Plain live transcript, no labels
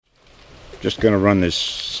Just going to run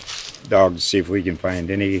this dog to see if we can find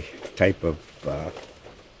any type of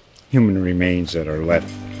human remains that are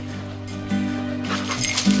left.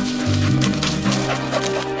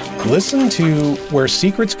 Listen to Where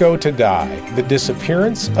Secrets Go to Die, The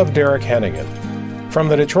Disappearance of Derek Hennigan. From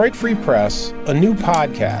the Detroit Free Press, a new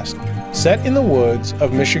podcast set in the woods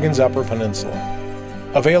of Michigan's Upper Peninsula.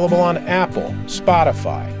 Available on Apple,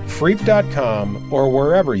 Spotify, Freep.com, or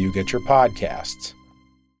wherever you get your podcasts.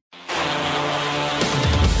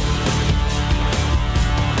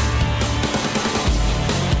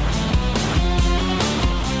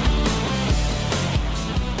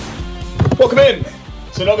 Welcome in.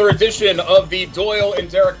 It's another edition of the Doyel and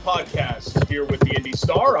Derek Podcast here with the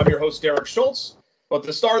IndyStar. I'm your host, Derek Schultz. But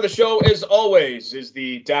the star of the show, as always, is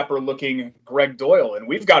the dapper-looking Gregg Doyel. And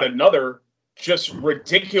we've got another just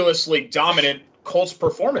ridiculously dominant Colts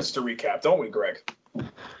performance to recap, don't we, Greg?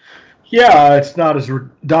 Yeah, it's not as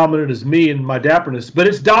dominant as me and my dapperness, but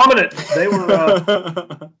it's dominant. They were,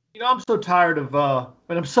 I'm so tired of,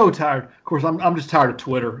 I'm so tired. Of course, I'm just tired of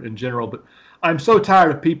Twitter in general, but I'm so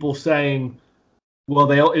tired of people saying,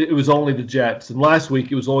 well, it was only the Jets, and last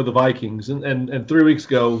week it was only the Vikings, and 3 weeks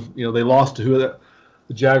ago, they lost to the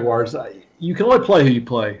Jaguars. You can only play who you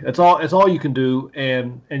play. That's all you can do,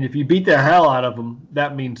 and if you beat the hell out of them,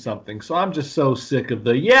 that means something. So I'm just so sick of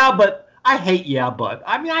I hate but.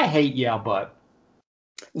 I hate but.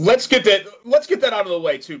 Let's get that out of the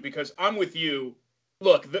way too, because I'm with you.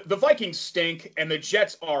 Look, the Vikings stink, and the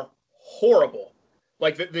Jets are horrible.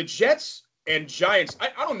 Like the Jets and Giants, I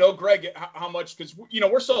don't know, Greg, how much, because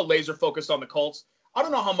we're so laser focused on the Colts. I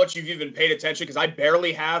don't know how much you've even paid attention, because I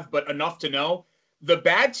barely have, but enough to know. The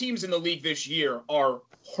bad teams in the league this year are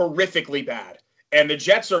horrifically bad. And the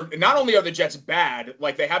Jets not only are the Jets bad,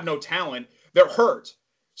 like they have no talent, they're hurt.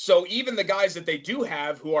 So even the guys that they do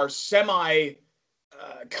have who are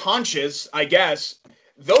semi-conscious, I guess,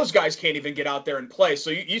 those guys can't even get out there and play.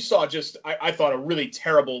 So you saw I thought, a really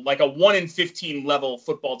terrible, like a 1-in-15 level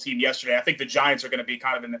football team yesterday. I think the Giants are going to be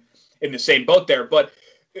kind of in the same boat there. But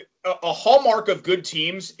a hallmark of good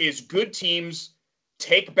teams is good teams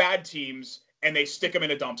take bad teams and they stick them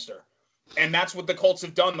in a dumpster. And that's what the Colts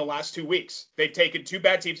have done the last 2 weeks. They've taken two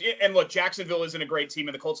bad teams. And look, Jacksonville isn't a great team,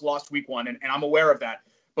 and the Colts lost week 1, and I'm aware of that.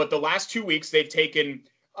 But the last 2 weeks, they've taken,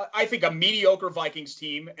 I think, a mediocre Vikings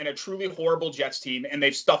team and a truly horrible Jets team, and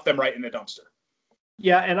they've stuffed them right in the dumpster.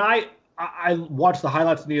 Yeah, and I watch the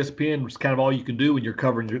highlights on ESPN, which is kind of all you can do when you're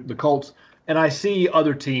covering the Colts, and I see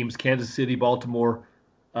other teams, Kansas City, Baltimore.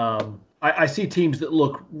 I see teams that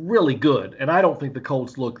look really good, and I don't think the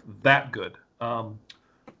Colts look that good.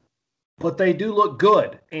 But they do look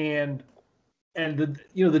good, and at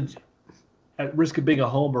risk of being a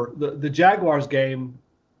homer, the Jaguars game,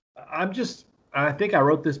 I think I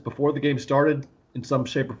wrote this before the game started in some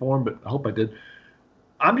shape or form, but I hope I did.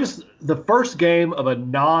 The first game of a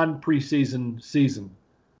non-preseason season,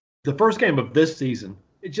 the first game of this season,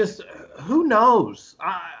 who knows?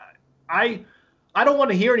 I don't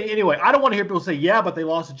want to hear anyway. I don't want to hear people say, yeah, but they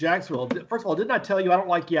lost to Jacksonville. First of all, didn't I tell you I don't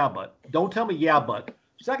like yeah, but? Don't tell me yeah, but.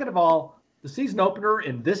 Second of all, the season opener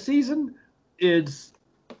in this season it's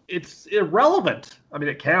irrelevant. I mean,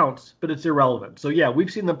 it counts, but it's irrelevant. So, yeah,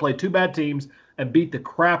 we've seen them play two bad teams and beat the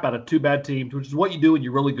crap out of two bad teams, which is what you do when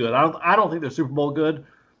you're really good. I don't think they're Super Bowl good,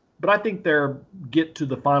 but I think they're get to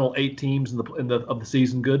the final 8 teams of the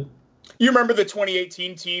season good. You remember the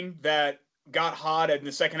 2018 team that got hot in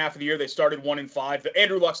the second half of the year? They started 1-5.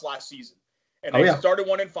 Andrew Luck's last season. And they started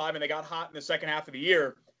 1-5, and they got hot in the second half of the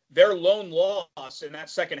year. Their lone loss in that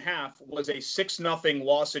second half was a 6-0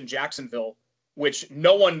 loss in Jacksonville, which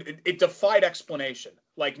it defied explanation.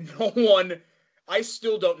 Like, no one, I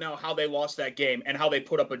still don't know how they lost that game and how they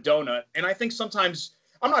put up a donut. And I think sometimes,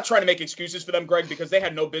 I'm not trying to make excuses for them, Greg, because they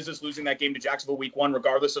had no business losing that game to Jacksonville week 1,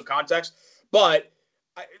 regardless of context. But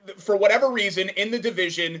for whatever reason, in the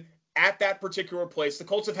division, at that particular place, the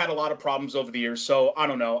Colts have had a lot of problems over the years. So I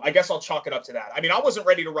don't know. I guess I'll chalk it up to that. I mean, I wasn't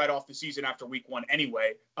ready to write off the season after week 1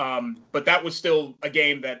 anyway. But that was still a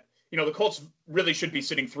game that, the Colts really should be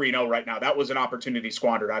sitting 3-0 right now. That was an opportunity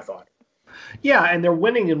squandered, I thought. Yeah, and they're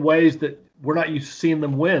winning in ways that we're not used to seeing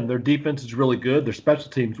them win. Their defense is really good. Their special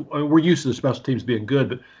teams, we're used to the special teams being good,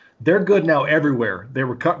 but they're good now everywhere.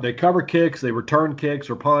 They cover kicks, they return kicks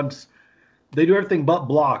or punts. They do everything but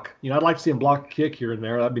block. I'd like to see them block a kick here and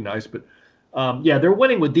there. That'd be nice. But, they're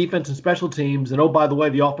winning with defense and special teams. And, oh, by the way,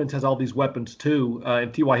 the offense has all these weapons too.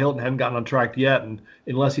 And T.Y. Hilton hasn't gotten on track yet. And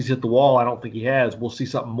unless he's hit the wall, I don't think he has. We'll see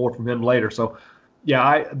something more from him later. So,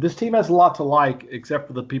 yeah, this team has a lot to like, except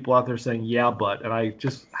for the people out there saying, yeah, but. And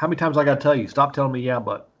how many times I got to tell you, stop telling me yeah,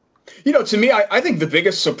 but. To me, I think the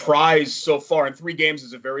biggest surprise so far in 3 games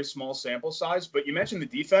is a very small sample size, but you mentioned the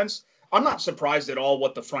defense. I'm not surprised at all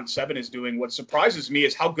what the front seven is doing. What surprises me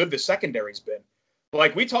is how good the secondary's been.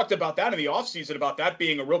 Like, we talked about that in the offseason, about that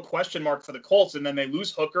being a real question mark for the Colts, and then they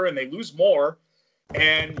lose Hooker and they lose Moore.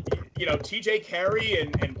 And, TJ Carey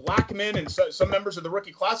and Blackman and some members of the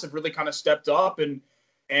rookie class have really kind of stepped up and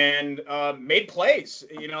made plays,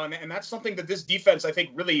 and that's something that this defense, I think,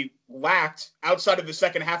 really lacked outside of the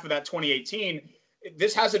second half of that 2018.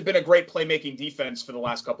 This hasn't been a great playmaking defense for the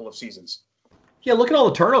last couple of seasons. Yeah, look at all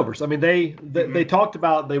the turnovers. I mean, they talked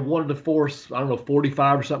about they wanted to force,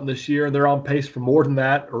 45 or something this year, and they're on pace for more than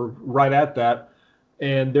that or right at that.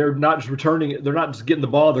 And they're not just returning it. They're not just getting the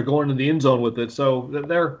ball. They're going into the end zone with it. So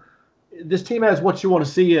this team has what you want to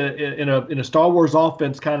see in a Star Wars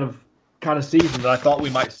offense kind of season that I thought we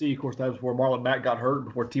might see. Of course, that was where Marlon Mack got hurt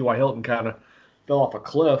before T.Y. Hilton kind of fell off a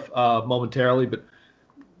cliff momentarily. But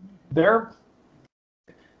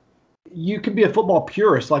you can be a football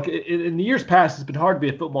purist. Like in the years past, it's been hard to be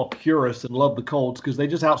a football purist and love the Colts because they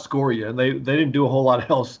just outscore you, and they didn't do a whole lot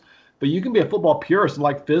else. But you can be a football purist and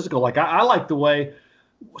like physical. Like I like the way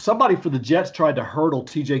somebody for the Jets tried to hurdle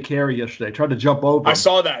T.J. Carey yesterday, tried to jump over him. I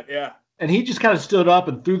saw that, yeah. And he just kind of stood up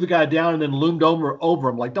and threw the guy down and then loomed over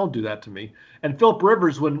him. Like, don't do that to me. And Phillip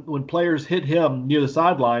Rivers, when players hit him near the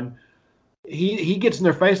sideline, he gets in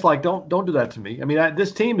their face like, don't do that to me. I mean,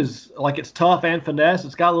 this team is like, it's tough and finesse.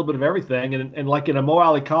 It's got a little bit of everything. And like in a Mo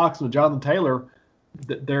Alley Cox and a Jonathan Taylor,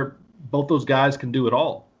 both those guys can do it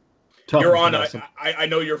all. Tough. You're on. I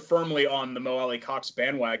know you're firmly on the Mo Alley Cox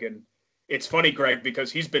bandwagon. It's funny, Greg, because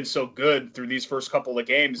he's been so good through these first couple of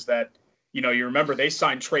games that, you remember they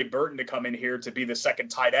signed Trey Burton to come in here to be the second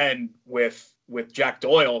tight end with Jack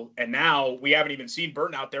Doyel. And now we haven't even seen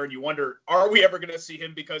Burton out there. And you wonder, are we ever going to see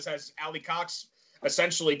him? Because has Alley Cox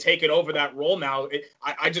essentially taken over that role now?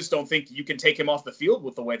 I just don't think you can take him off the field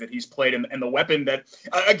with the way that he's played and the weapon that,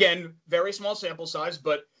 again, very small sample size,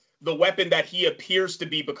 but the weapon that he appears to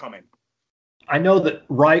be becoming. I know that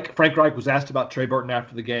Frank Reich was asked about Trey Burton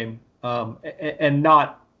after the game, and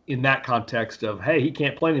not in that context of, hey, he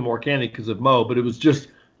can't play anymore, can he, because of Mo? But it was just,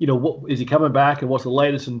 what is he coming back and what's the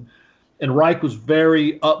latest? And Reich was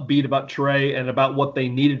very upbeat about Trey and about what they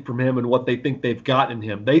needed from him and what they think they've got in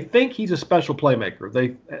him. They think he's a special playmaker.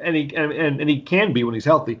 And he can be when he's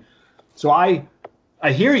healthy. So I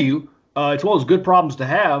hear you. It's one of those good problems to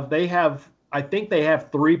have. I think they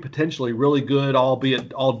have 3 potentially really good,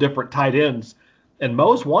 albeit all different tight ends. And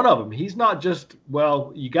Mo's one of them. He's not just,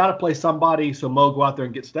 you got to play somebody so Mo go out there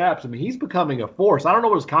and get snaps. I mean, he's becoming a force. I don't know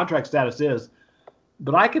what his contract status is,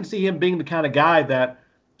 but I can see him being the kind of guy that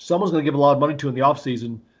someone's going to give a lot of money to in the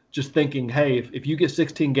offseason, just thinking, hey, if you get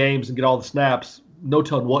 16 games and get all the snaps, no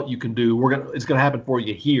telling what you can do. It's going to happen for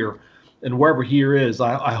you here. And wherever here is,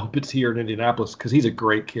 I hope it's here in Indianapolis because he's a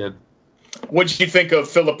great kid. What did you think of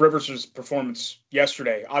Phillip Rivers' performance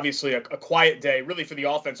yesterday? Obviously a quiet day, really, for the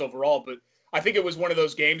offense overall, but I think it was one of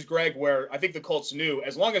those games, Greg, where I think the Colts knew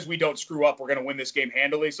as long as we don't screw up, we're going to win this game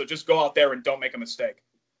handily. So just go out there and don't make a mistake.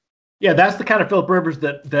 Yeah, that's the kind of Phillip Rivers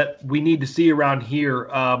that we need to see around here.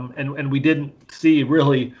 And we didn't see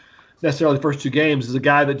really necessarily the first 2 games, is a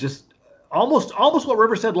guy that just almost what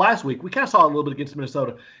Rivers said last week. We kind of saw a little bit against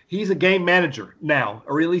Minnesota. He's a game manager now,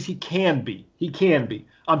 or at least he can be. He can be.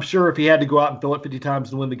 I'm sure if he had to go out and throw it 50 times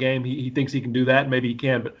to win the game, he thinks he can do that, and maybe he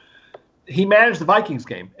can. But he managed the Vikings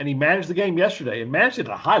game, and he managed the game yesterday, and managed it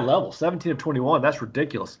at a high level, 17 of 21. That's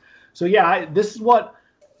ridiculous. So yeah, this is what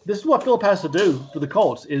Phillip has to do for the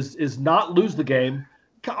Colts is not lose the game,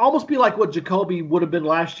 almost be like what Jacoby would have been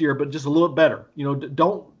last year, but just a little bit better.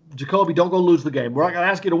 Don't go lose the game. We're not going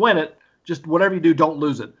to ask you to win it. Just whatever you do, don't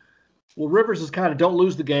lose it. Well, Rivers is kind of don't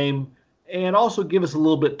lose the game and also give us a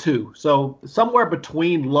little bit too. So somewhere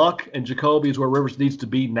between Luck and Jacoby is where Rivers needs to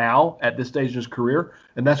be now at this stage in his career,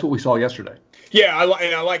 and that's what we saw yesterday. Yeah,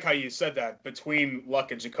 I like how you said that, between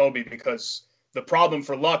Luck and Jacoby, because the problem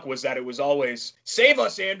for Luck was that it was always, save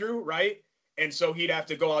us, Andrew, right? And so he'd have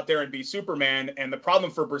to go out there and be Superman. And the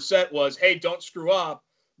problem for Brissett was, hey, don't screw up.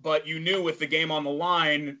 But you knew with the game on the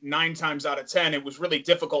line, 9 times out of 10, it was really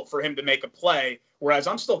difficult for him to make a play. Whereas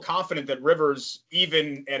I'm still confident that Rivers,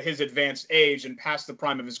 even at his advanced age and past the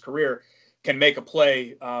prime of his career, can make a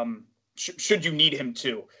play should you need him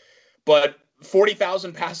to. But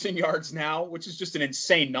 40,000 passing yards now, which is just an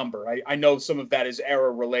insane number. I know some of that is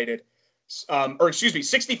error related.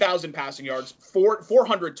 60,000 passing yards,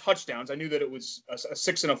 400 touchdowns. I knew that it was a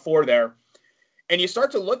 6 and a 4 there. And you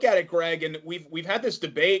start to look at it, Greg, and we've had this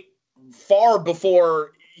debate far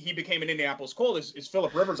before he became an Indianapolis Colt. Is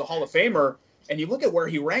Phillip Rivers a Hall of Famer? And you look at where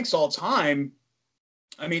he ranks all time.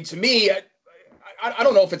 I mean, to me, I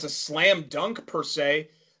don't know if it's a slam dunk per se,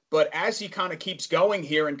 but as he kind of keeps going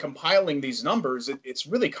here and compiling these numbers, it's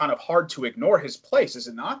really kind of hard to ignore his place, is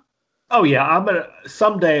it not? Oh, yeah.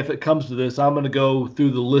 Someday, if it comes to this, I'm going to go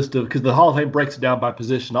through the list of, because the Hall of Fame breaks it down by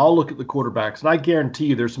position. I'll look at the quarterbacks, and I guarantee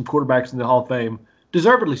you there's some quarterbacks in the Hall of Fame,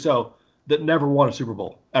 deservedly so, that never won a Super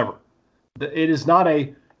Bowl, ever. It is not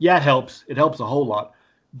it helps. It helps a whole lot,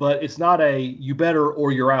 but it's not a you better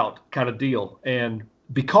or you're out kind of deal. And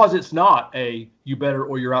because it's not a you better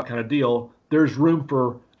or you're out kind of deal, there's room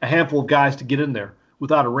for a handful of guys to get in there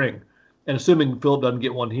without a ring. And assuming Philip doesn't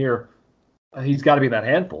get one here, he's got to be in that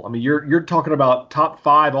handful. I mean, you're talking about top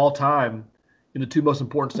 5 all time in the 2 most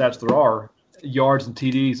important stats there are, yards and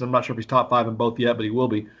TDs. I'm not sure if he's top 5 in both yet, but he will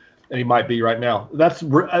be, and he might be right now. That's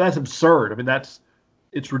absurd. I mean,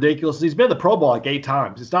 it's ridiculous. He's been in the Pro Bowl like 8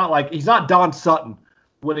 times. It's not like he's not Don Sutton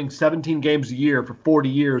winning 17 games a year for 40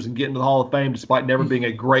 years and getting to the Hall of Fame despite never being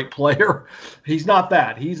a great player. He's not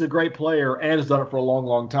that. He's a great player and has done it for a long,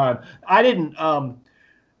 long time. I didn't.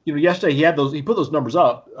 Yesterday he put those numbers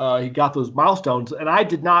up. He got those milestones, and I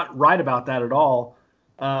did not write about that at all.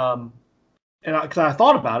 Because I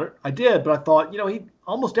thought about it, I did, but I thought, he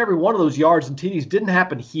almost every one of those yards and TDs didn't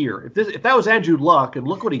happen here. If that was Andrew Luck, and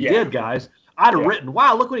look what he did, guys, I'd have written,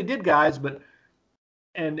 wow, look what he did, guys. But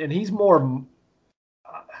and he's more.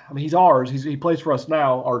 I mean, he's ours. He plays for us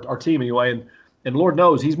now, our team anyway, and Lord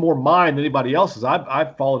knows he's more mine than anybody else's.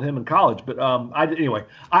 I've followed him in college, but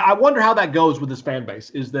I wonder how that goes with this fan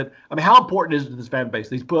base. How important is it to this fan base?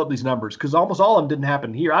 He's put up these numbers because almost all of them didn't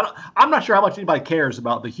happen here. I'm not sure how much anybody cares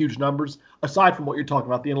about the huge numbers aside from what you're talking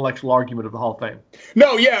about, the intellectual argument of the Hall of Fame.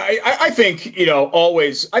 No, yeah, I think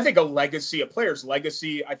always. I think a player's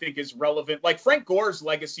legacy, I think is relevant. Like Frank Gore's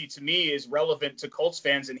legacy to me is relevant to Colts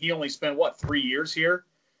fans, and he only spent 3 years here.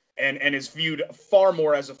 And is viewed far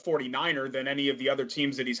more as a 49er than any of the other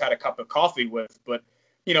teams that he's had a cup of coffee with. But,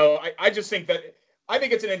 I just think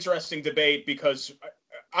it's an interesting debate because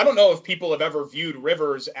I don't know if people have ever viewed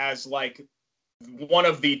Rivers as like one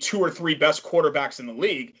of the 2 or 3 best quarterbacks in the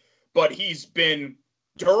league, but he's been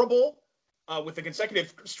durable with the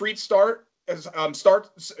consecutive start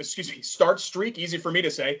streak, easy for me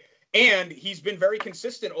to say. And he's been very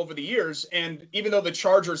consistent over the years. And even though the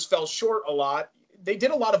Chargers fell short a lot, they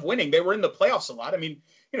did a lot of winning. They were in the playoffs a lot. I mean,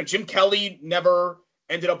 Jim Kelly never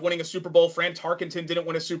ended up winning a Super Bowl. Fran Tarkenton didn't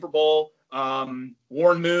win a Super Bowl.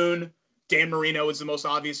 Warren Moon, Dan Marino is the most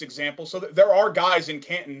obvious example. So there are guys in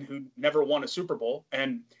Canton who never won a Super Bowl.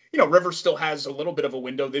 And, Rivers still has a little bit of a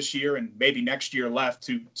window this year and maybe next year left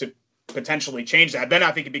to potentially change that. Then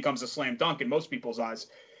I think it becomes a slam dunk in most people's eyes.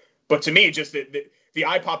 But to me, just the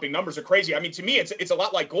eye-popping numbers are crazy. I mean, to me, it's a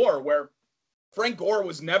lot like Gore, where Frank Gore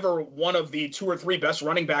was never one of the 2 or 3 best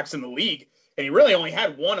running backs in the league. And he really only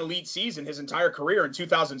had one elite season his entire career in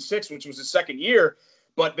 2006, which was his second year.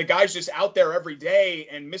 But the guy's just out there every day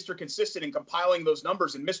and Mr. Consistent in compiling those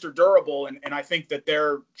numbers and Mr. Durable. And I think that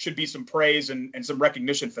there should be some praise and some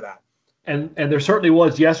recognition for that. And there certainly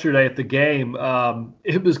was yesterday at the game.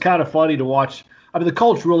 It was kind of funny to watch. I mean, the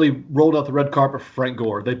Colts really rolled out the red carpet for Frank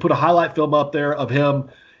Gore. They put a highlight film up there of him.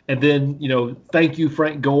 And then, thank you,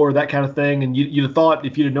 Frank Gore, that kind of thing. And you'd have thought,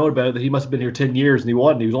 if you'd have known about it, that he must have been here 10 years, and he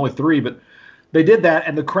wasn't. He was only 3. But they did that,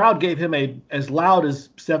 and the crowd gave him as loud as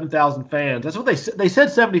 7,000 fans. That's what they said. They said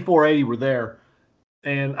 7,480 were there.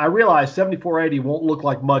 And I realized 7,480 won't look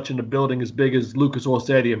like much in a building as big as Lucas Oil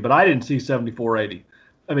Stadium, but I didn't see 7,480.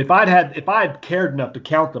 I mean, if I had cared enough to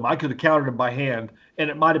count them, I could have counted them by hand, and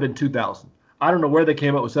it might have been 2,000. I don't know where they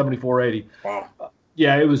came up with 7,480. Wow.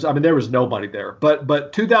 Yeah, it was. I mean, there was nobody there,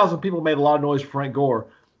 but 2,000 people made a lot of noise for Frank Gore,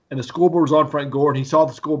 and the scoreboard was on Frank Gore, and he saw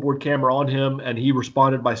the scoreboard camera on him, and he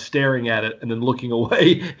responded by staring at it and then looking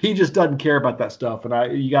away. He just doesn't care about that stuff,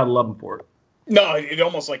 and you got to love him for it. No, it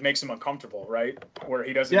almost like makes him uncomfortable, right? Where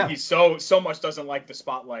he doesn't. Yeah. He so much doesn't like the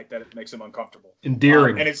spotlight that it makes him uncomfortable.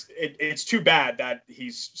 Endearing. And it's too bad that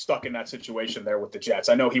he's stuck in that situation there with the Jets.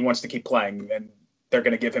 I know he wants to keep playing, and they're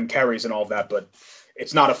going to give him carries and all that, but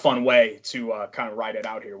it's not a fun way to kind of ride it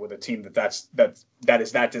out here with a team that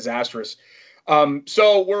is that disastrous.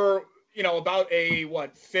 So we're about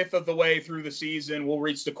fifth of the way through the season. We'll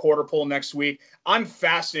reach the quarter pole next week. I'm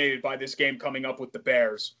fascinated by this game coming up with the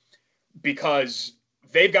Bears because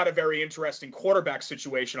they've got a very interesting quarterback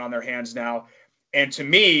situation on their hands now. And to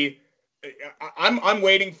me, I'm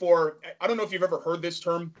waiting for. I don't know if you've ever heard this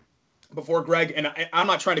term before, Greg, and I'm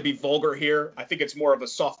not trying to be vulgar here. I think it's more of a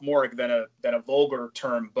sophomoric than a vulgar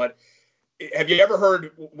term. But have you ever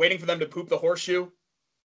heard waiting for them to poop the horseshoe?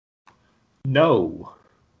 No.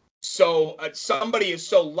 So somebody is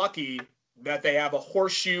so lucky that they have a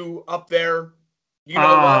horseshoe up there. You know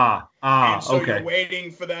what? And so okay. You're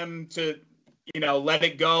waiting for them to let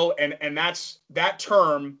it go. And that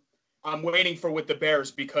term I'm waiting for with the Bears,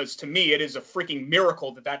 because to me, it is a freaking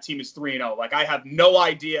miracle that team is 3-0. Like, I have no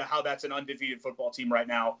idea how that's an undefeated football team right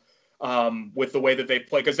now with the way that they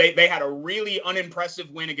play. Because they had a really unimpressive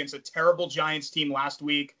win against a terrible Giants team last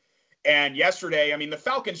week. And yesterday, I mean, the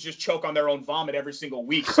Falcons just choke on their own vomit every single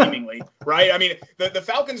week, seemingly, right? I mean, the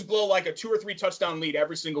Falcons blow like a 2 or 3 touchdown lead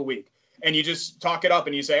every single week. And you just talk it up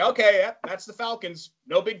and you say, okay, that's the Falcons.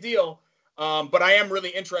 No big deal. But I am really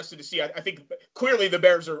interested to see. I think clearly the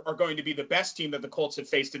Bears are going to be the best team that the Colts have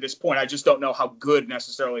faced to this point. I just don't know how good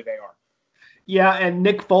necessarily they are. Yeah, and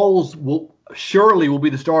Nick Foles will be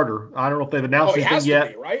the starter. I don't know if they've announced anything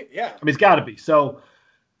yet. Be, right? Yeah. I mean, it's got to be. So,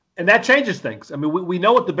 and that changes things. I mean, we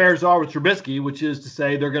know what the Bears are with Trubisky, which is to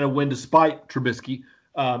say they're going to win despite Trubisky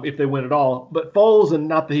if they win at all. But Foles, and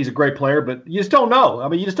not that he's a great player, but you just don't know. I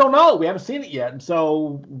mean, you just don't know. We haven't seen it yet. And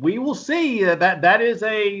so we will see. That is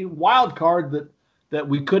a wild card that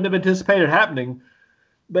we couldn't have anticipated happening.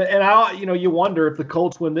 But you wonder if the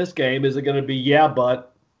Colts win this game, is it going to be, but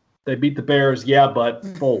they beat the Bears, but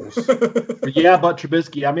Foles. Or but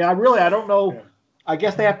Trubisky. I mean, I don't know. Yeah. I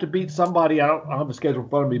guess they have to beat somebody. I don't have a schedule in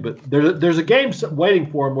front of me, but there's a game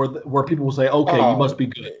waiting for them where people will say, okay, you must be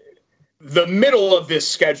good. The middle of this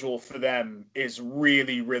schedule for them is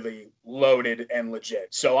really, really loaded and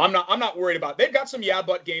legit. So I'm not worried about it. They've got some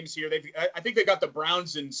but games here. I think they got the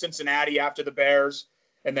Browns in Cincinnati after the Bears,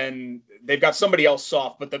 and then they've got somebody else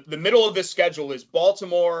soft. But the middle of this schedule is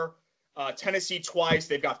Baltimore, Tennessee twice.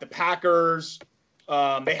 They've got the Packers.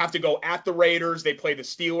 They have to go at the Raiders. They play the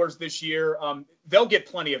Steelers this year. They'll get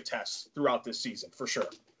plenty of tests throughout this season for sure.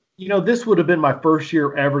 This would have been my first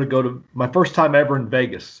time ever in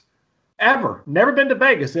Vegas. Ever. Never been to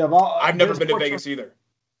Vegas. I've never been to Vegas either.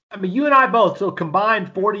 I mean, you and I both. So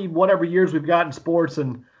combined 40 whatever years we've got in sports,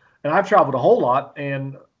 and I've traveled a whole lot.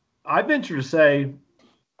 And I venture to say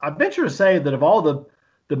that of all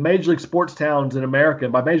the major league sports towns in America,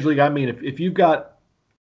 and by major league I mean if you've got,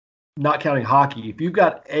 not counting hockey, if you've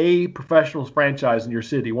got a professional franchise in your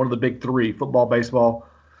city, one of the big 3, football, baseball,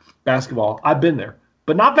 basketball, I've been there.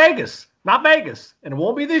 But not Vegas. And it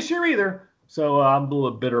won't be this year either. So I'm a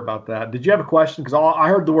little bitter about that. Did you have a question? Because I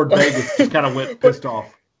heard the word Vegas, just kind of went pissed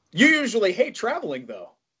off. You usually hate traveling, though.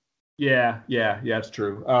 Yeah, it's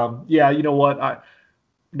true. You know what?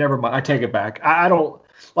 Never mind. I take it back. I don't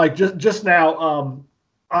like just now.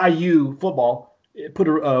 IU football put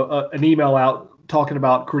an email out talking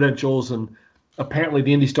about credentials, and apparently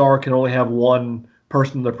the IndyStar can only have one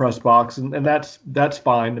person in the press box, and that's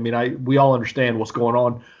fine. I mean, we all understand what's going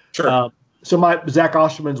on. Sure. So Zach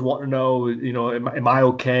Osterman's wanting to know, am I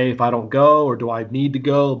okay if I don't go, or do I need to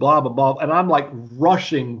go, blah, blah, blah. And I'm like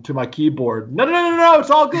rushing to my keyboard. No, it's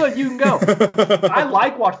all good. You can go. I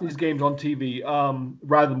like watching these games on TV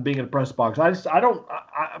rather than being in a press box.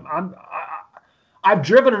 I've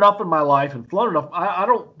driven enough in my life and flown enough.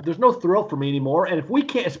 There's no thrill for me anymore. And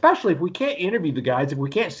especially if we can't interview the guys, if we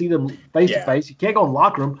can't see them face to face, you can't go in the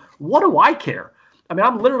locker room. What do I care? I mean,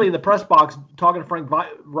 I'm literally in the press box talking to Frank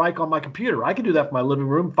Reich on my computer. I can do that from my living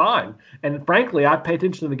room fine. And frankly, I pay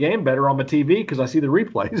attention to the game better on my TV because I see the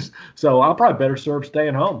replays. So I'll probably better serve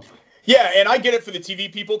staying home. Yeah, and I get it for the TV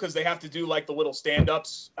people because they have to do like the little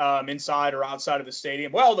stand-ups inside or outside of the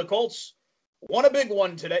stadium. Well, the Colts won a big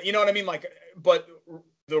one today. You know what I mean? Like, but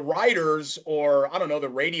the writers or, I don't know, the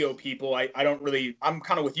radio people, I'm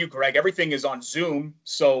kind of with you, Greg. Everything is on Zoom.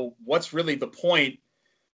 So what's really the point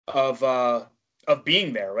of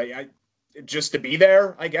being there, right? Just to be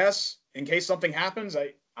there, I guess, in case something happens.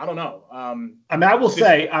 I don't know. I mean, I will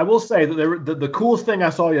say that the coolest thing I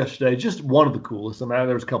saw yesterday, just one of the coolest. I mean,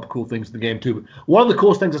 there was a couple cool things in the game too, but one of the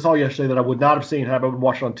coolest things I saw yesterday that I would not have seen had I been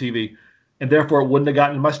watching on TV, and therefore it wouldn't have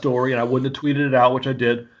gotten in my story, and I wouldn't have tweeted it out, which I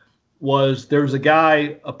did, was there was a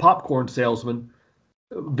guy, a popcorn salesman,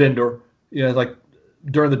 vendor, like,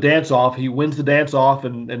 during the dance-off, he wins the dance-off,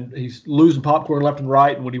 and he's losing popcorn left and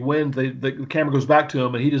right. And when he wins, the camera goes back to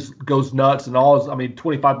him, and he just goes nuts. And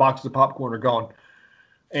 25 boxes of popcorn are gone.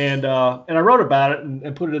 And I wrote about it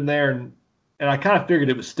and put it in there, and I kind of figured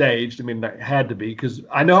it was staged. I mean, it had to be because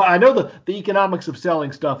I know the economics of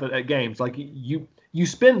selling stuff at games. Like you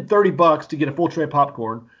spend $30 to get a full tray of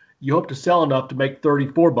popcorn. You hope to sell enough to make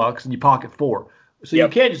 $34, and you pocket $4. So You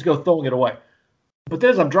can't just go throwing it away. But then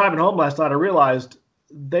as I'm driving home last night, I realized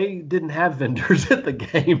they didn't have vendors at the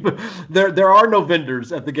game. There are no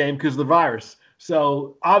vendors at the game because of the virus.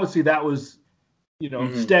 So obviously that was,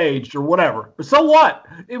 staged or whatever. But so what?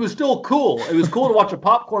 It was still cool. It was cool to watch a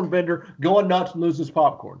popcorn vendor going nuts and lose his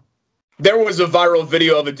popcorn. There was a viral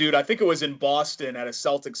video of a dude, I think it was in Boston at a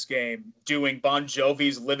Celtics game, doing Bon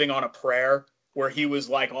Jovi's Living on a Prayer where he was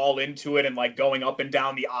like all into it and like going up and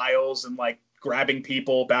down the aisles and like grabbing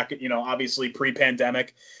people back, obviously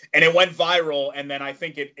pre-pandemic, and it went viral. And then I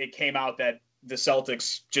think it came out that the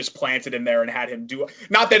Celtics just planted him there and had him do,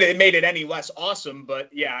 not that it made it any less awesome, but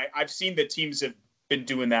yeah, I've seen that teams have been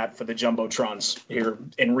doing that for the Jumbotrons here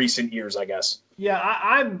in recent years, I guess. Yeah,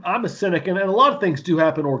 I'm a cynic, and a lot of things do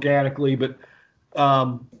happen organically, but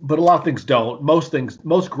a lot of things don't.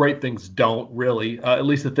 Most great things don't really, at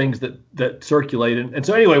least the things that circulate. And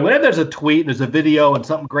so anyway, whenever there's a tweet and there's a video and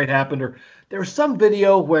something great happened, or there's some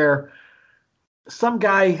video where some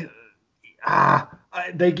guy,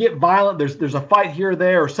 they get violent. There's a fight here or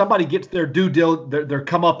there, or somebody gets their their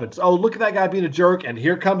comeuppance. Oh, look at that guy being a jerk, and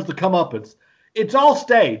here comes the comeuppance. It's all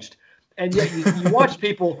staged. And yet you watch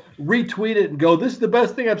people retweet it and go, this is the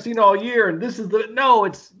best thing I've seen all year. And this is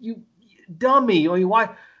it's you dummy. I mean,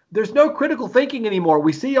 why? There's no critical thinking anymore.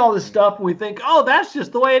 We see all this stuff and we think, oh, that's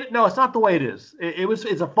just the way it is. No, it's not the way it is.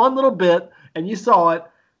 It's a fun little bit and you saw it,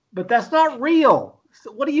 but that's not real.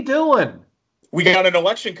 So what are you doing? We got an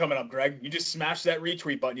election coming up, Greg. You just smash that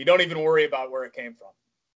retweet button. You don't even worry about where it came from.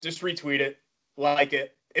 Just retweet it, like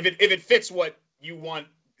it. If it fits what you want,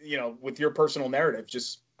 with your personal narrative,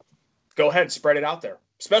 just go ahead, spread it out there,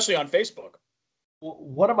 especially on Facebook.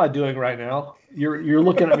 What am I doing right now? You're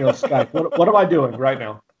looking at me on Skype. What am I doing right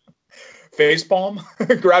now? Facepalm,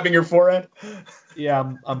 grabbing your forehead.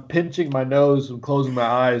 Yeah, I'm pinching my nose and closing my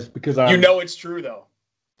eyes because it's true though.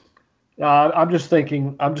 I'm just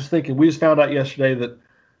thinking. We just found out yesterday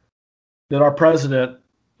that our president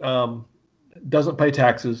doesn't pay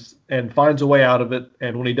taxes and finds a way out of it.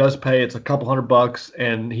 And when he does pay, it's a couple $100,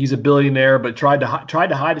 and he's a billionaire, but tried to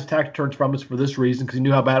hide his tax returns from us for this reason because he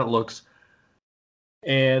knew how bad it looks.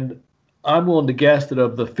 And I'm willing to guess that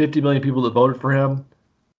of the 50 million people that voted for him,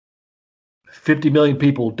 50 million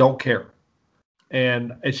people don't care.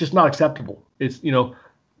 And it's just not acceptable. It's,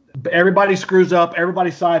 everybody screws up.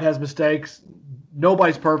 Everybody's side has mistakes.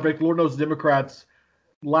 Nobody's perfect. Lord knows the Democrats,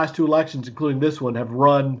 the last two elections, including this one, have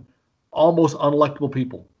run almost unelectable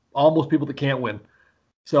people, almost people that can't win.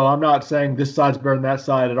 So I'm not saying this side's better than that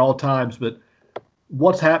side at all times, but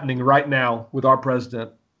what's happening right now with our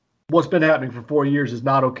president, what's been happening for 4 years is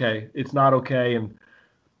not okay. It's not okay. And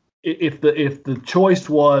if the choice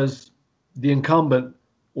was the incumbent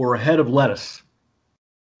or a head of lettuce,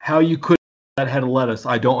 how you could that head of lettuce,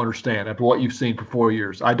 I don't understand after what you've seen for 4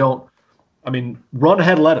 years. Run a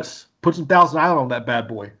head of lettuce, put some Thousand Island on that bad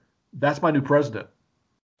boy. That's my new president.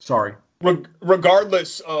 Sorry.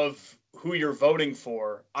 Regardless of who you're voting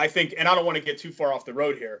for, I think, and I don't want to get too far off the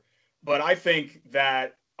road here, but I think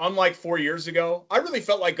that unlike 4 years ago, I really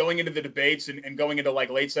felt like going into the debates and going into like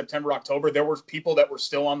late September, October, there were people that were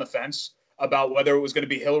still on the fence about whether it was going to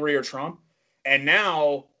be Hillary or Trump. And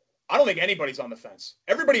now I don't think anybody's on the fence.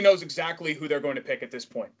 Everybody knows exactly who they're going to pick at this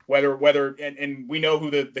point, and we know who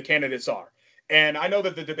the candidates are. And I know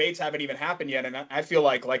that the debates haven't even happened yet. And I feel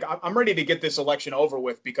like I'm ready to get this election over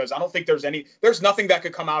with because I don't think there's nothing that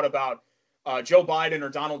could come out about Joe Biden or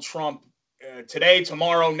Donald Trump today,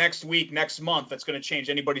 tomorrow, next week, next month that's going to change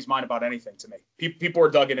anybody's mind about anything to me. People are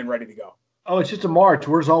dug in and ready to go. Oh, it's just a march.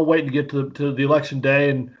 We're just all waiting to get to the election day.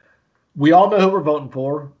 And we all know who we're voting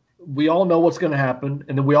for. We all know what's going to happen.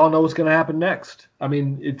 And then we all know what's going to happen next. I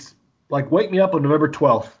mean, it's like wake me up on November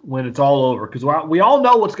 12th when it's all over because we all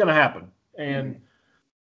know what's going to happen. And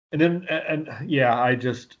I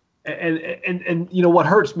just what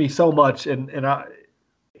hurts me so much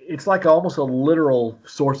it's like almost a literal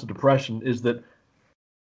source of depression is that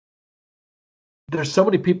there's so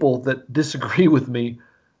many people that disagree with me,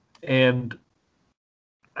 and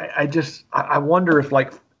I wonder if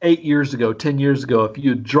like 8 years ago, 10 years ago, if you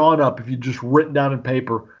had just written down in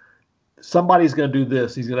paper, somebody's going to do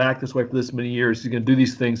this, he's going to act this way for this many years, he's going to do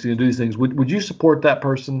these things, would you support that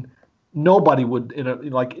person? Nobody would.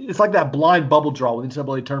 It's like that blind bubble draw when the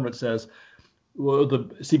NCAA tournament says, the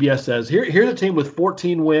CBS says, here's a team with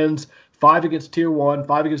 14 wins, 5 against Tier 1,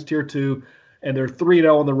 5 against Tier 2, and they're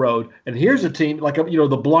 3-0 on the road. And here's a team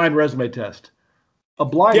the blind resume test. A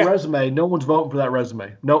blind resume, no one's voting for that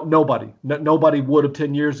resume. Nobody. Nobody would have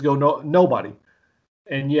 10 years ago. Nobody.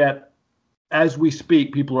 And yet, as we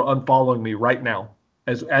speak, people are unfollowing me right now.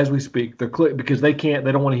 As we speak, they're because they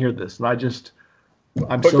don't want to hear this, and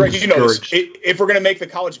I'm so Greg, discouraged. If we're going to make the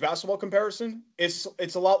college basketball comparison, it's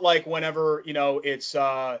a lot like whenever, it's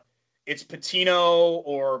Pitino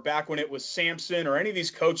or back when it was Sampson or any of these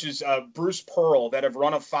coaches, Bruce Pearl, that have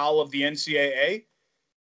run afoul of the NCAA.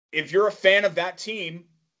 If you're a fan of that team,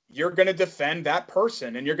 you're going to defend that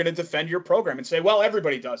person and you're going to defend your program and say, well,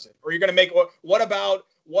 everybody does it. Or you're going to make, what about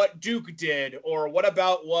what Duke did? Or what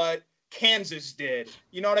about what Kansas did.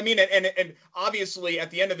 You know what I mean? And obviously,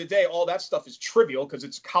 at the end of the day, all that stuff is trivial because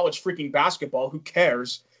it's college freaking basketball. Who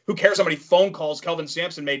cares? Who cares how many phone calls Kelvin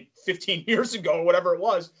Sampson made 15 years ago or whatever it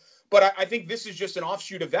was? But I think this is just an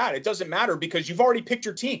offshoot of that. It doesn't matter because you've already picked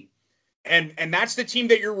your team. And that's the team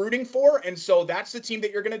that you're rooting for. And so that's the team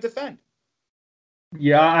that you're going to defend.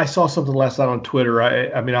 Yeah, I saw something last night on Twitter.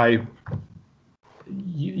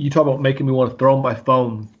 You talk about making me want to throw my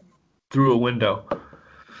phone through a window.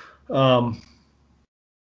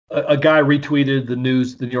 A guy retweeted the New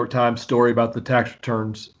York Times story about the tax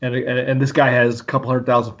returns, and this guy has a couple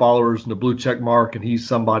 100,000 followers and a blue check mark, and he's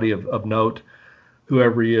somebody of note,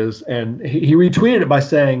 whoever he is. And he retweeted it by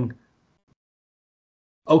saying,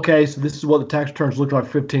 okay, so this is what the tax returns looked like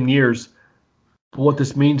for 15 years. But what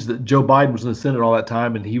this means is that Joe Biden was in the Senate all that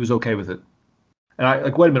time, and he was okay with it. And I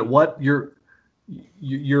like, wait a minute, what? You're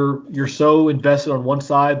so invested on one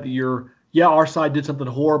side that our side did something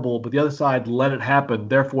horrible, but the other side let it happen.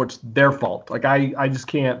 Therefore, it's their fault. Like I just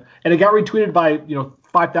can't. And it got retweeted by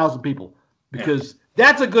 5,000 people because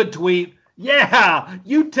that's a good tweet. Yeah,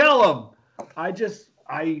 you tell them.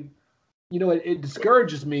 It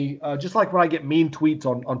discourages me. Just like when I get mean tweets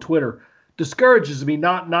on Twitter, discourages me.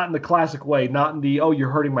 Not in the classic way, not in the you're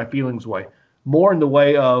hurting my feelings way. More in the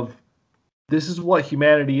way of this is what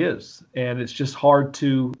humanity is, and it's just hard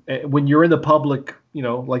to when you're in the public.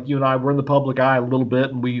 Like you and I, we're in the public eye a little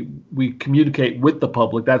bit, and we communicate with the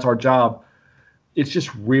public. That's our job. It's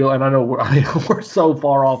just real, and I know we're so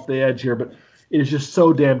far off the edge here, but it is just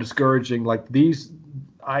so damn discouraging. Like these,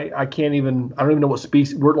 I don't even know what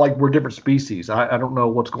species we're different species. I don't know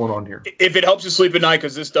what's going on here. If it helps you sleep at night,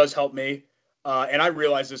 because this does help me, and I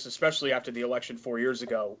realize this especially after the election 4 years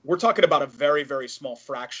ago. We're talking about a very, very small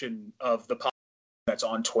fraction of the population that's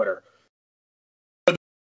on Twitter.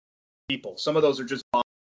 People. Some of those are just bots.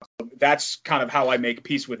 That's kind of how I make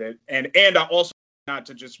peace with it. And I also not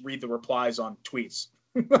to just read the replies on tweets.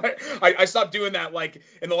 I stopped doing that like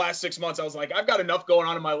in the last 6 months. I was like, I've got enough going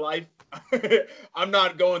on in my life. I'm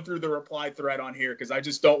not going through the reply thread on here because I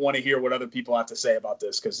just don't want to hear what other people have to say about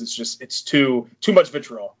this because it's too much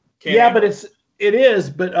vitriol. But it is.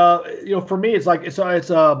 But for me, it's like it's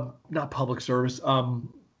not public service,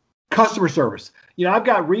 customer service. I've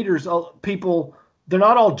got readers, people. They're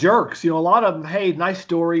not all jerks. A lot of them, hey, nice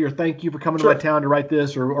story, or thank you for coming to my town to write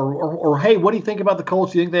this, or hey, what do you think about the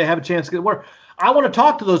Colts? Do you think they have a chance to get where? I want to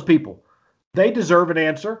talk to those people. They deserve an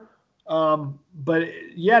answer. But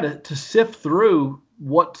to sift through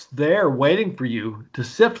what's there waiting for you, to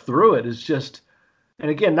sift through it is just, and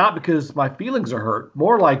again, not because my feelings are hurt,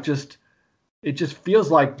 more like it just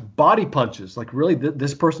feels like body punches. Like, really,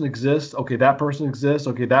 this person exists. Okay, that person exists.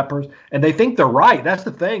 Okay, that person. And they think they're right. That's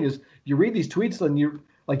the thing is you read these tweets and you're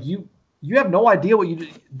like, you have no idea what you do.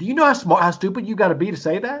 Do you know how stupid you got to be to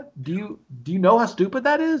say that? Do you know how stupid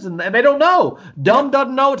that is? And they don't know. Dumb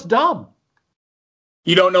doesn't know it's dumb.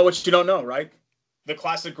 You don't know what you don't know, right? The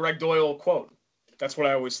classic Gregg Doyel quote. That's what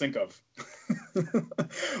I always think of.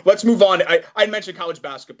 Let's move on. I mentioned college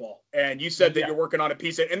basketball, and you said that you're working on a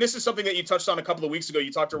piece. And this is something that you touched on a couple of weeks ago.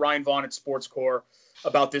 You talked to Ryan Vaughn at Sports Core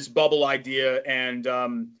about this bubble idea, and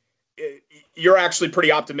you're actually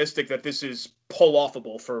pretty optimistic that this is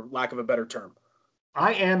pull-offable, for lack of a better term.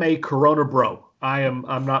 I am a Corona bro.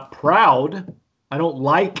 I'm not proud. I don't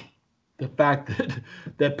like the fact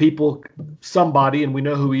that somebody, and we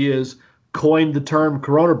know who he is, coined the term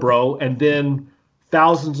Corona bro, and then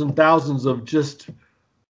thousands and thousands of just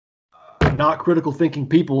not critical thinking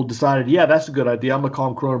people decided, yeah, that's a good idea. I'm going to call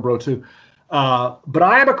him Corona bro too. But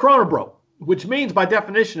I am a Corona bro, which means by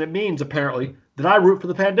definition, it means apparently that I root for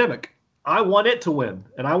the pandemic. I want it to win,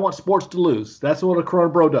 and I want sports to lose. That's what a Corona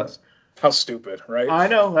bro does. How stupid, right? I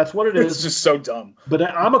know. That's what it is. It's just so dumb. But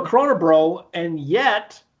I'm a Corona bro, and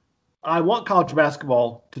yet I want college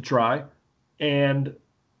basketball to try, and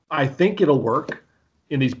I think it'll work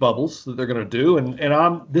in these bubbles that they're going to do.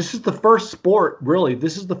 And this is the first sport, really.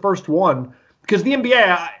 This is the first one. Because the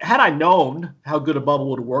NBA, had I known how good a bubble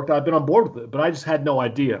would have worked, I'd been on board with it. But I just had no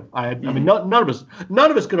idea. None of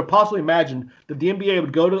us could have possibly imagined that the NBA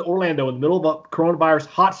would go to Orlando in the middle of a coronavirus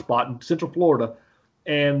hotspot in Central Florida,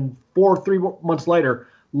 and 3 months later,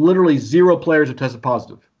 literally 0 players have tested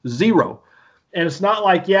positive. 0. And it's not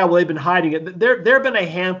like, they've been hiding it. There have been a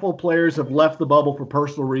handful of players have left the bubble for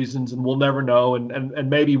personal reasons, and we'll never know. And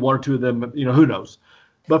maybe 1 or 2 of them, who knows?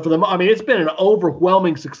 But for them, it's been an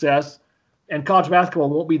overwhelming success. And college basketball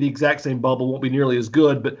won't be the exact same bubble, won't be nearly as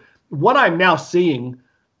good. But what I'm now seeing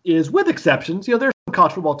is, with exceptions, there's some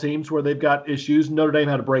college football teams where they've got issues. Notre Dame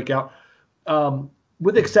had a breakout.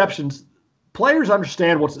 With exceptions, players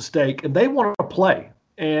understand what's at stake, and they want to play.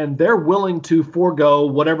 and they're willing to forego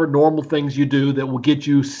whatever normal things you do that will get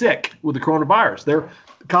you sick with the coronavirus.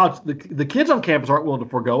 The kids on campus aren't willing to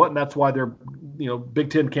forego it, and that's why they're, Big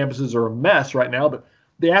Ten campuses are a mess right now. But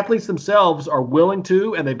the athletes themselves are willing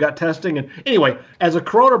to, and they've got testing. And anyway, as a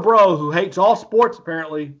Corona bro who hates all sports,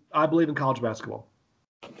 apparently, I believe in college basketball.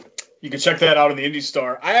 You can check that out in the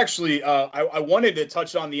IndyStar. I actually, I wanted to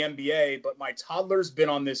touch on the NBA, but my toddler's been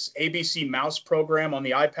on this ABC Mouse program on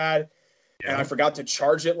the iPad, and I forgot to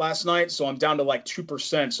charge it last night, so I'm down to like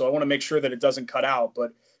 2%. So I want to make sure that it doesn't cut out.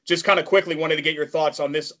 But just kind of quickly wanted to get your thoughts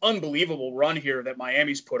on this unbelievable run here that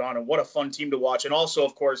Miami's put on, and what a fun team to watch. And also,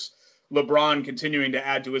 of course, LeBron continuing to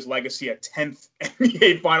add to his legacy a 10th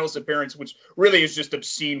NBA Finals appearance, which really is just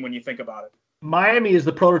obscene when you think about it. Miami is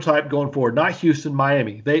the prototype going forward, not Houston,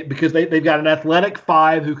 Miami. Because they've got an athletic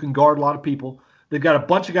five who can guard a lot of people. They've got a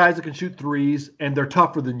bunch of guys that can shoot threes, and they're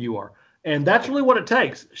tougher than you are. And that's really what it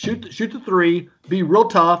takes. Shoot the three, be real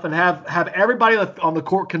tough, and have everybody on the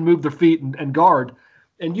court can move their feet and guard.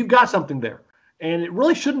 And you've got something there. And it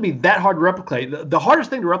really shouldn't be that hard to replicate. The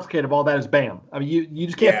hardest thing to replicate of all that is Bam. I mean, you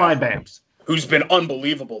just can't find Bams. Who's been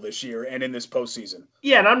unbelievable this year and in this postseason.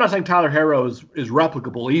 Yeah, and I'm not saying Tyler Herro is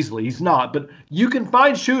replicable easily. He's not. But you can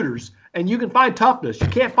find shooters, and you can find toughness. You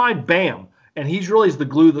can't find Bam. And he's really is the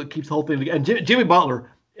glue that keeps the whole thing together. And Jimmy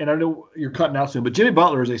Butler, and I know you're cutting out soon, but Jimmy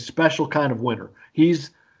Butler is a special kind of winner. He is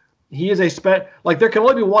like there can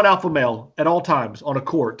only be one alpha male at all times on a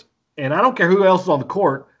court. And I don't care who else is on the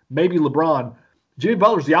court, maybe LeBron. Jimmy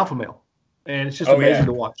Butler's the alpha male. And it's just amazing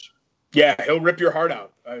to watch. Yeah, he'll rip your heart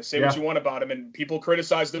out. Say what you want about him. And people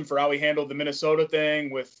criticized him for how he handled the Minnesota thing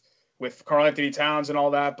with Karl Anthony Towns and all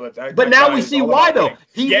that. But now we see why, though.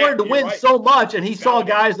 He wanted to win so much, and he saw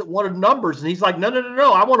guys that wanted numbers, and he's like,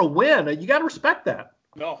 no, I want to win. You got to respect that.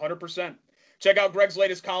 No, 100%. Check out Gregg's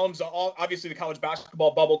latest columns. Obviously, the college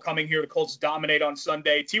basketball bubble coming here. The Colts dominate on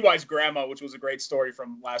Sunday. T.Y.'s grandma, which was a great story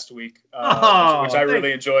from last week, which I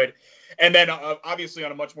really enjoyed. And then, obviously,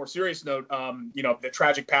 on a much more serious note, the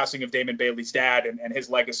tragic passing of Damon Bailey's dad and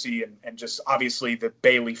his legacy and just, obviously, the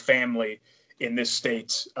Bailey family in this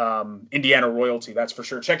state. Indiana royalty, that's for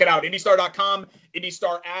sure. Check it out, IndyStar.com,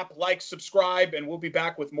 IndyStar app. Like, subscribe, and we'll be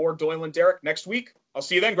back with more Doyel and Derek next week. I'll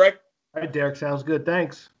see you then, Gregg. All right, Derek. Sounds good.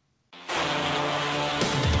 Thanks.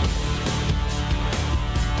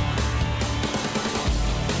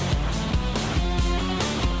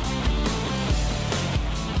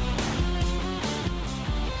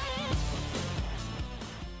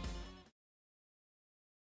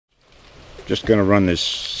 Just going to run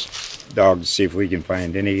this dog to see if we can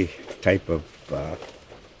find any type of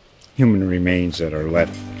human remains that are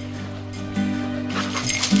left.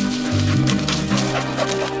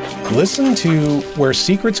 Listen to Where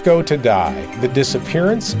Secrets Go to Die, The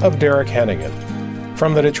Disappearance of Derek Hennigan.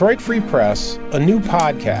 From the Detroit Free Press, a new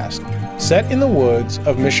podcast set in the woods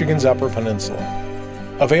of Michigan's Upper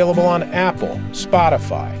Peninsula. Available on Apple,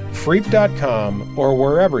 Spotify, Freep.com, or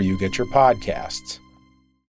wherever you get your podcasts.